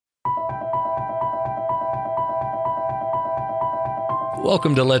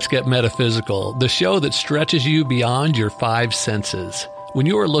Welcome to Let's Get Metaphysical, the show that stretches you beyond your five senses. When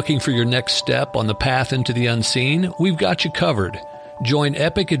you are looking for your next step on the path into the unseen, we've got you covered. Join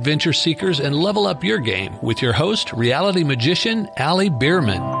epic adventure seekers and level up your game with your host, reality magician Ali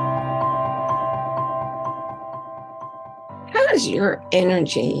Bierman. How is your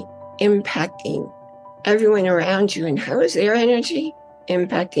energy impacting everyone around you, and how is their energy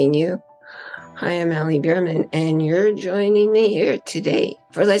impacting you? Hi, I'm Ali Bierman, and you're joining me here today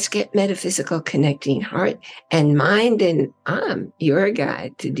for Let's Get Metaphysical, connecting heart and mind, and I'm your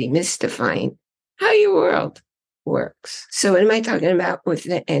guide to demystifying how your world works. So what am I talking about with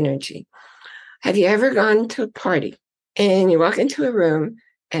the energy? Have you ever gone to a party and you walk into a room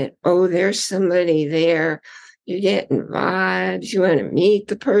and, there's somebody there, you're getting vibes, you want to meet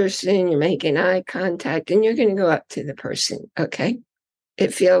the person, you're making eye contact, and you're going to go up to the person, okay?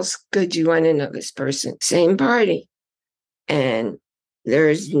 It feels good. You want to know this person. Same party. And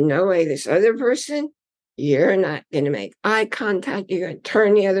there's no way this other person, you're not going to make eye contact. You're going to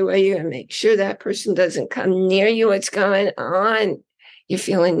turn the other way. You're going to make sure that person doesn't come near you. What's going on? You're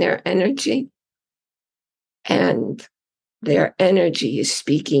feeling their energy. And their energy is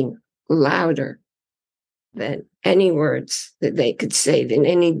speaking louder than any words that they could say, than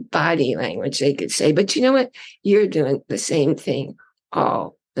any body language they could say. But you know what? You're doing the same thing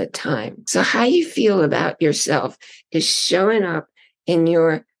all the time. So how you feel about yourself is showing up in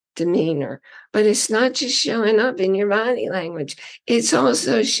your demeanor, but it's not just showing up in your body language. It's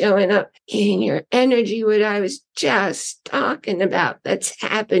also showing up in your energy, what I was just talking about. That's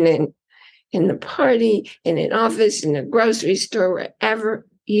happening in the party, in an office, in a grocery store, wherever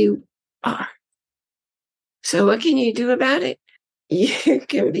you are. So what can you do about it? You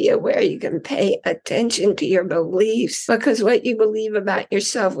can be aware, you can pay attention to your beliefs, because what you believe about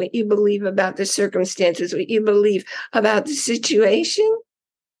yourself, what you believe about the circumstances, what you believe about the situation,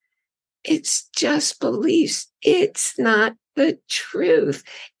 it's just beliefs. It's not the truth.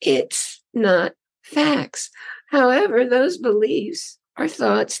 It's not facts. However, those beliefs are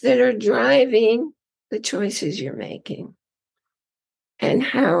thoughts that are driving the choices you're making and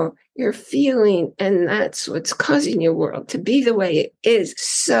how you're feeling, and that's what's causing your world to be the way it is.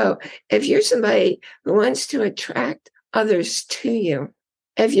 So if you're somebody who wants to attract others to you,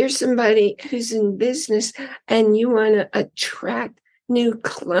 if you're somebody who's in business and you want to attract new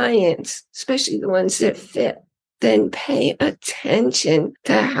clients, especially the ones that fit, then pay attention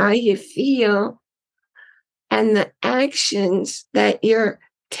to how you feel and the actions that you're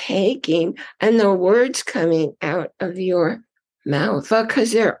taking and the words coming out of your mouth,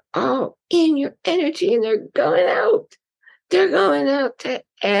 because they're all in your energy and they're going out. They're going out to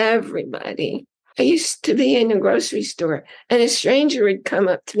everybody. I used to be in a grocery store and a stranger would come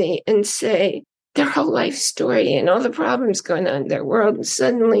up to me and say their whole life story and all the problems going on in their world, and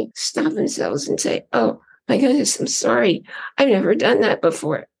suddenly stop themselves and say, "Oh my goodness, I'm sorry. I've never done that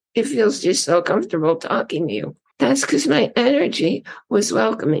before. It feels just so comfortable talking to you." That's because my energy was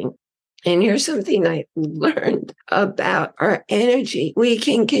welcoming. And here's something I learned about our energy. We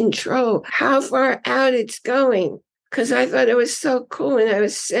can control how far out it's going, because I thought it was so cool. And I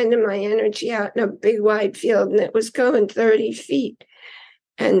was sending my energy out in a big wide field and it was going 30 feet.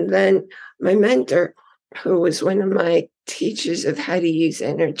 And then my mentor, who was one of my teachers of how to use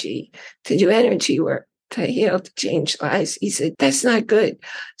energy, to do energy work, to heal, to change lives, he said, "That's not good."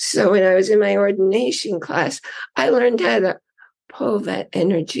 So when I was in my ordination class, I learned how to pull that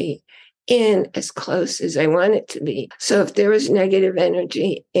energy in as close as I want it to be. So if there was negative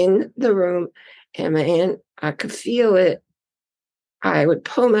energy in the room and I could feel it, I would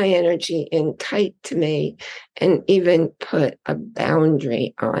pull my energy in tight to me and even put a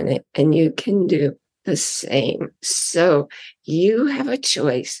boundary on it. And you can do the same. So you have a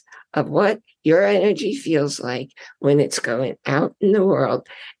choice of what your energy feels like when it's going out in the world.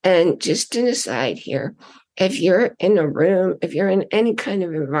 And just an aside here, if you're in a room, if you're in any kind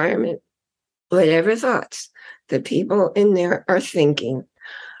of environment, whatever thoughts the people in there are thinking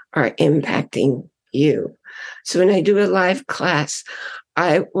are impacting you. So when I do a live class,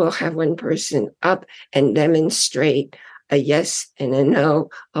 I will have one person up and demonstrate a yes and a no,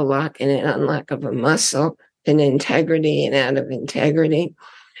 a lock and an unlock of a muscle, an integrity and out of integrity,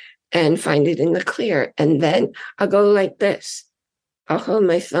 and find it in the clear. And then I'll go like this. I'll hold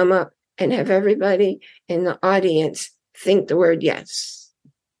my thumb up and have everybody in the audience think the word yes.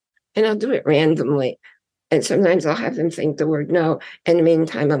 And I'll do it randomly. And sometimes I'll have them think the word no. In the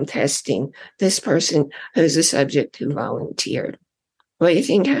meantime, I'm testing this person who's a subject who volunteered. What do you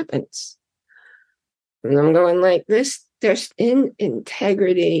think happens? And I'm going like this. They're in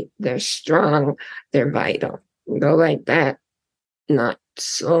integrity. They're strong. They're vital. Go like that. not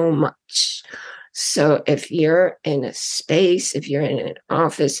so much. So if you're in a space, if you're in an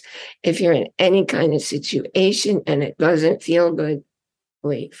office, if you're in any kind of situation and it doesn't feel good,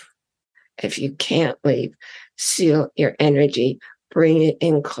 leave. If you can't leave, seal your energy, bring it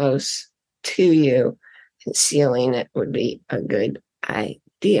in close to you, and sealing it would be a good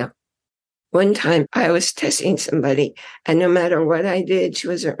idea. One time I was testing somebody, and no matter what I did, she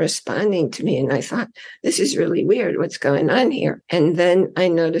wasn't responding to me. And I thought, this is really weird. What's going on here? And then I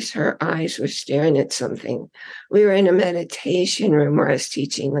noticed her eyes were staring at something. We were in a meditation room where I was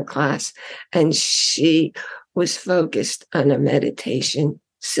teaching the class, and she was focused on a meditation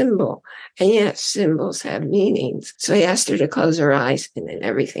symbol. And yes, symbols have meanings. So I asked her to close her eyes, and then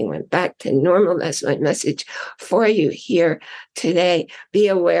everything went back to normal. That's my message for you here today. Be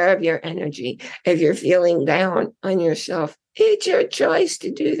aware of your energy. If you're feeling down on yourself, it's your choice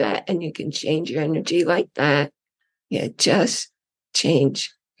to do that. And you can change your energy like that. You just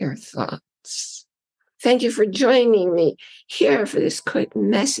change your thoughts. Thank you for joining me here for this quick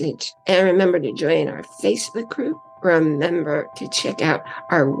message. And remember to join our Facebook group. Remember to check out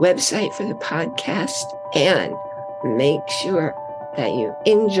our website for the podcast and make sure that you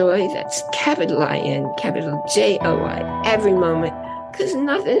enjoy, that's capital I-N, capital J-O-Y, every moment, because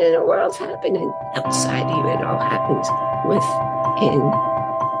nothing in the world's happening outside of you. It all happens within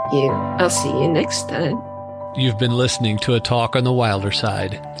you. I'll see you next time. You've been listening to a talk on the Wilder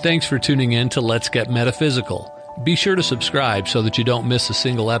Side. Thanks for tuning in to Let's Get Metaphysical. Be sure to subscribe so that you don't miss a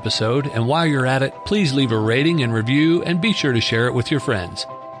single episode, and while you're at it, please leave a rating and review, and be sure to share it with your friends.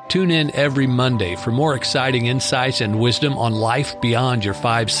 Tune in every Monday for more exciting insights and wisdom on life beyond your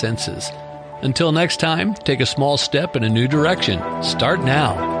five senses. Until next time, take a small step in a new direction. Start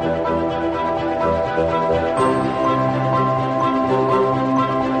now.